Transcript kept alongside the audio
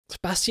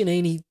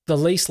Bastianini, the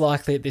least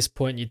likely at this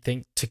point, you'd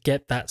think, to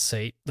get that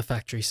seat, the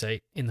factory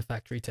seat in the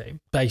factory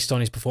team, based on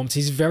his performance.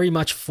 He's very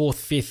much 4th,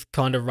 5th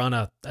kind of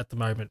runner at the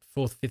moment.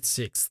 4th, 5th,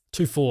 6th.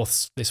 2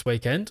 4ths this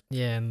weekend.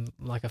 Yeah, and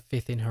like a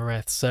 5th in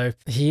Jerez. So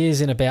he is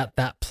in about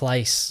that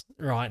place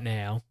right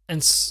now.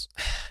 And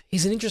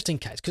he's an interesting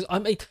case because, I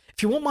mean,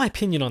 if you want my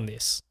opinion on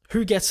this,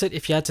 who gets it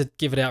if you had to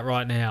give it out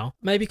right now?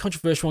 Maybe a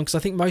controversial one because I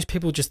think most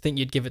people just think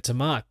you'd give it to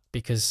Mark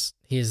because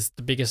he's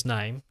the biggest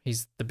name.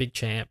 He's the big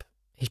champ.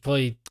 He's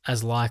probably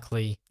as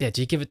likely. Yeah, do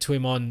you give it to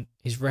him on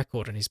his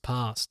record and his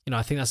past? You know,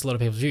 I think that's a lot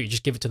of people's view. You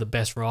just give it to the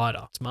best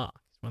rider. It's Mark.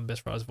 He's one of the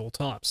best riders of all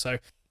time. So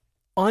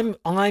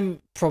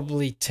I'm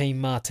probably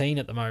Team Martin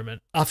at the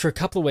moment. After a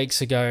couple of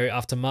weeks ago,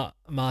 after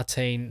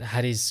Martin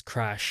had his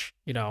crash,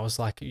 you know, I was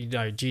like, you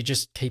know, do you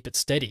just keep it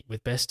steady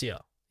with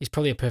Bestia? He's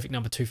probably a perfect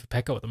number 2 for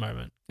Pecco at the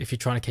moment if you're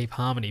trying to keep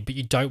harmony, but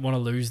you don't want to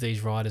lose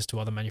these riders to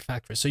other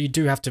manufacturers. So you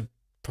do have to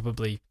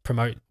probably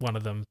promote one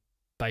of them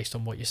based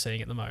on what you're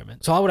seeing at the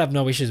moment. So I would have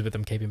no issues with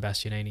them keeping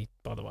Bastianini,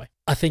 by the way.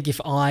 I think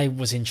if I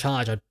was in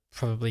charge, I'd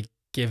probably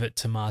give it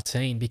to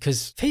Martin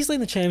because if he's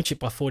leading the championship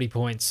by 40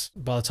 points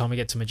by the time we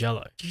get to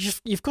Mugello,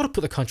 you've got to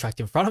put the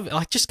contract in front of it.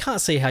 I just can't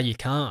see how you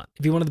can't.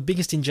 It'd be one of the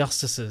biggest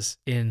injustices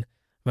in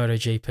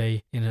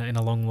MotoGP in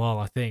a long while,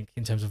 I think,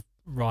 in terms of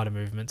rider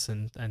movements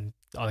and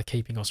either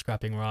keeping or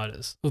scrapping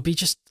riders. It would be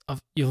just,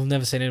 you'll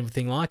never see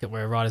anything like it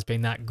where a rider's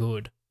been that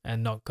good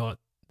and not got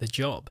the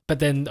job. But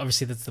then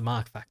obviously that's the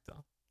Mark factor.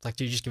 Like,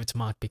 do you just give it to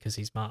Mark because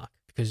he's Mark?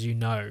 Because you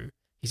know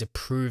he's a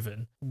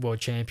proven world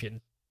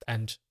champion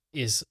and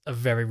is a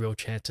very real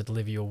chance to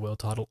deliver your world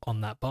title on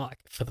that bike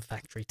for the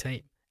factory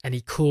team. And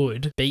he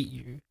could beat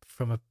you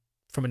from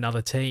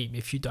another team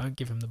if you don't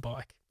give him the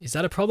bike. Is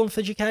that a problem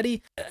for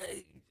Ducati?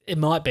 It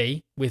might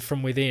be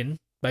from within.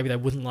 Maybe they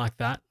wouldn't like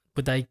that.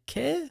 Would they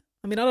care?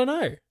 I mean, I don't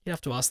know. You have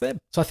to ask them.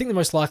 So I think the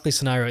most likely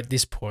scenario at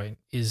this point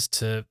is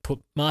to put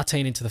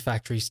Martin into the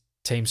factory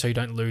team so you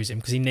don't lose him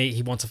because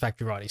he wants a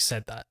factory ride. He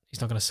said that. He's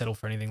not going to settle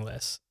for anything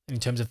less. In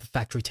terms of the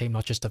factory team,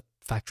 not just a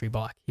factory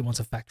bike. He wants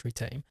a factory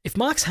team. If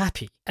Mark's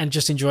happy and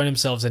just enjoying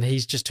himself and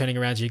he's just turning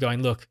around to you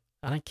going, look,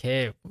 I don't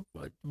care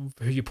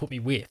who you put me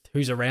with,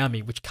 who's around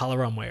me, which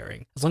colour I'm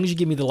wearing. As long as you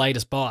give me the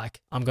latest bike,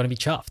 I'm going to be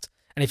chuffed.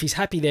 And if he's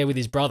happy there with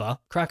his brother,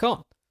 crack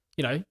on.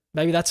 You know,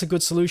 maybe that's a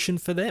good solution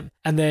for them.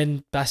 And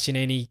then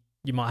Bastianini,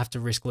 you might have to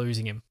risk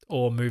losing him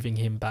or moving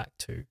him back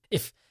to...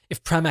 If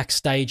Pramac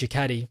stay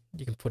Ducati,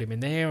 you can put him in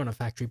there on a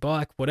factory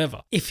bike,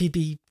 whatever. If he'd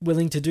be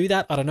willing to do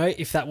that, I don't know.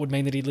 If that would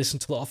mean that he'd listen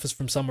to the offers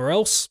from somewhere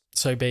else,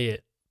 so be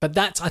it. But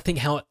that's, I think,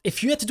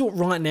 if you had to do it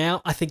right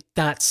now, I think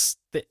that's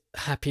the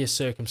happiest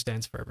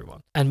circumstance for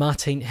everyone. And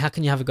Martin, how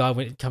can you have a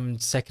guy come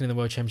second in the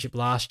World Championship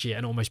last year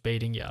and almost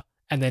beating you,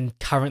 and then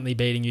currently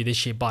beating you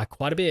this year by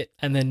quite a bit,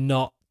 and then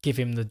not give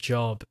him the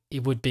job?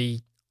 It would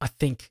be, I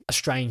think, a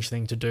strange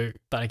thing to do.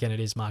 But again, it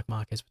is Marc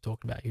Marquez we're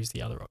talking about, who's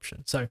the other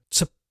option. So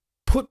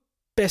put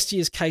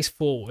Bestia's case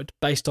forward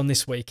based on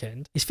this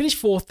weekend. He's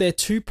finished 4th there,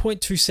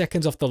 2.2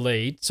 seconds off the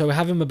lead. So we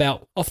have him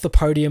off the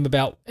podium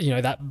about, you know,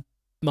 that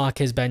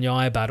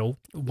Marquez-Bagnaia battle,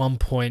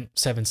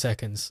 1.7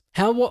 seconds.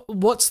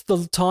 What's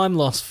the time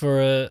loss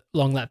for a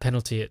long lap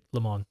penalty at Le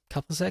Mans?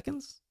 Couple of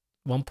seconds?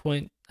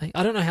 1.8?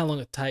 I don't know how long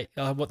it takes,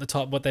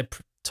 what their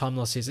time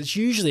loss is. It's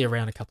usually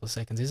around a couple of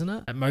seconds, isn't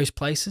it? At most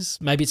places.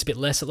 Maybe it's a bit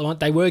less at Le Mans.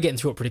 They were getting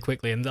through it pretty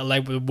quickly and they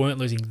weren't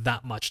losing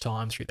that much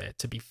time through there,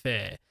 to be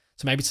fair.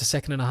 So maybe it's a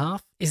second and a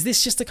half. Is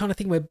this just the kind of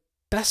thing where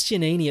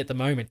Bastianini at the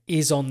moment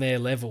is on their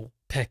level?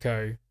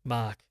 Pecco,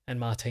 Mark, and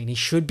Martin. He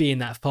should be in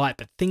that fight,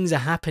 but things are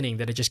happening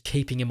that are just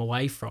keeping him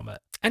away from it.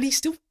 And he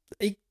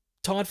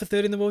tied for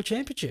 3rd in the World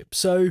Championship.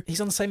 So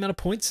he's on the same amount of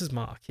points as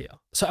Mark here.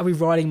 So are we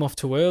writing him off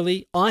too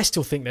early? I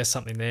still think there's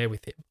something there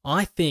with him.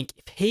 I think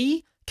if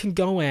he can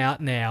go out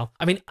now,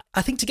 I mean,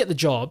 I think to get the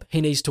job,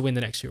 he needs to win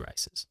the next 2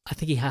 races. I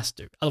think he has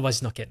to. Otherwise,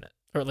 he's not getting it,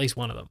 or at least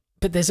one of them.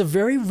 But there's a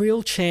very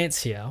real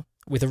chance here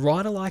with a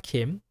rider like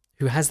him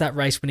who has that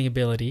race-winning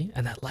ability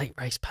and that late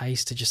race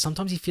pace to just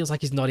sometimes he feels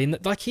like he's not in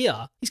it. Like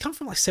here, he's come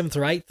from like 7th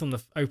or 8th on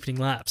the opening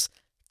laps,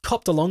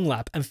 copped a long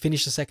lap and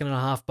finished a second and a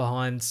half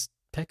behind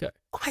Pecco.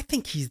 I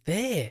think he's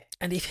there.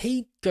 And if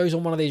he goes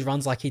on one of these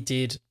runs like he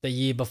did the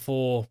year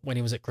before when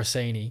he was at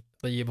Gresini,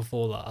 the year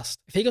before last,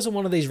 if he goes on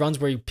one of these runs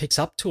where he picks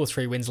up 2 or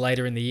 3 wins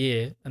later in the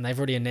year and they've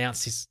already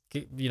announced he's,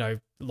 you know,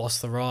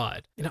 lost the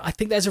ride, you know, I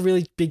think there's a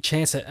really big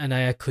chance that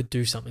Anaya could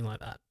do something like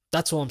that.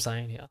 That's all I'm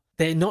saying here.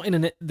 They're not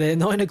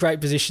in a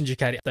great position,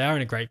 Ducati. They are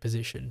in a great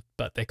position,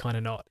 but they're kind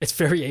of not. It's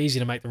very easy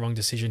to make the wrong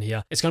decision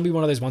here. It's going to be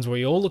one of those ones where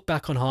we all look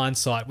back on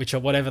hindsight, which are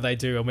whatever they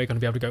do, and we're going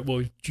to be able to go,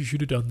 well, you should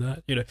have done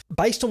that. You know,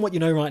 based on what you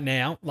know right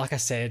now, like I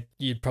said,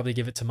 you'd probably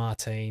give it to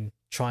Martin.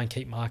 Try and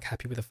keep Mark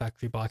happy with a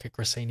factory bike at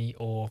Gresini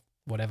or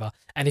whatever.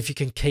 And if you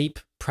can keep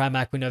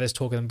Pramac, we know there's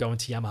talk of them going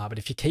to Yamaha, but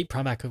if you keep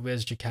Pramac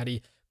as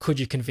Ducati, could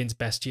you convince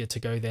Bestia to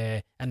go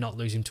there and not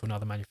lose him to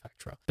another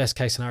manufacturer? Best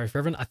case scenario for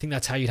everyone. I think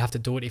that's how you'd have to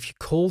do it. If you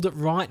called it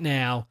right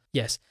now,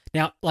 yes.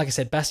 Now, like I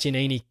said,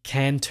 Bastianini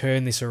can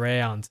turn this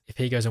around if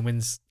he goes and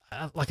wins.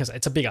 Like I said,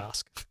 it's a big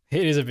ask.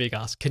 It is a big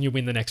ask. Can you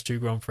win the next 2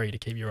 Grand Prix to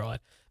keep your ride?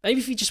 Maybe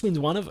if he just wins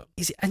one of them.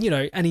 He's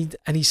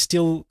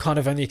still kind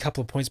of only a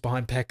couple of points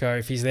behind Pecco.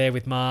 If he's there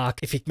with Mark,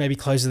 if he maybe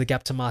closes the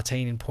gap to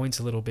Martin in points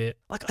a little bit.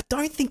 Like, I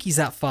don't think he's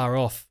that far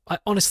off. I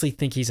honestly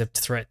think he's a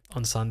threat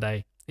on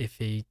Sunday if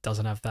he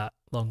doesn't have that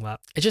long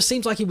lap. It just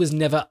seems like he was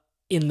never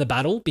in the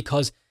battle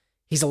because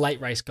he's a late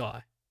race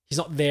guy. He's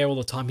not there all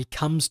the time. He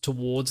comes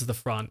towards the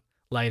front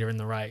later in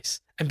the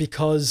race. And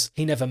because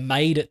he never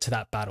made it to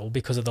that battle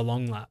because of the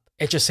long lap,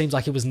 it just seems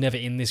like he was never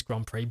in this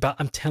Grand Prix. But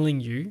I'm telling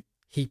you,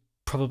 he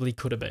probably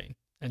could have been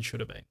and should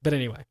have been. But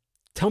anyway,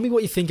 tell me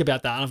what you think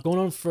about that. And I've gone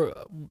on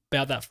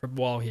about that for a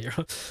while here,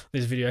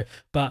 this video.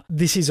 But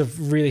this is a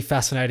really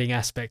fascinating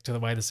aspect to the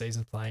way the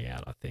season's playing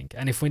out, I think.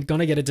 And if we're going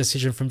to get a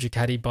decision from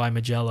Ducati by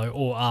Mugello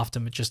or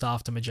just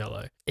after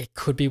Mugello, it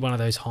could be one of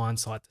those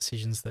hindsight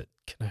decisions that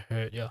can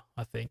hurt you,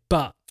 I think.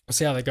 But we'll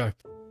see how they go.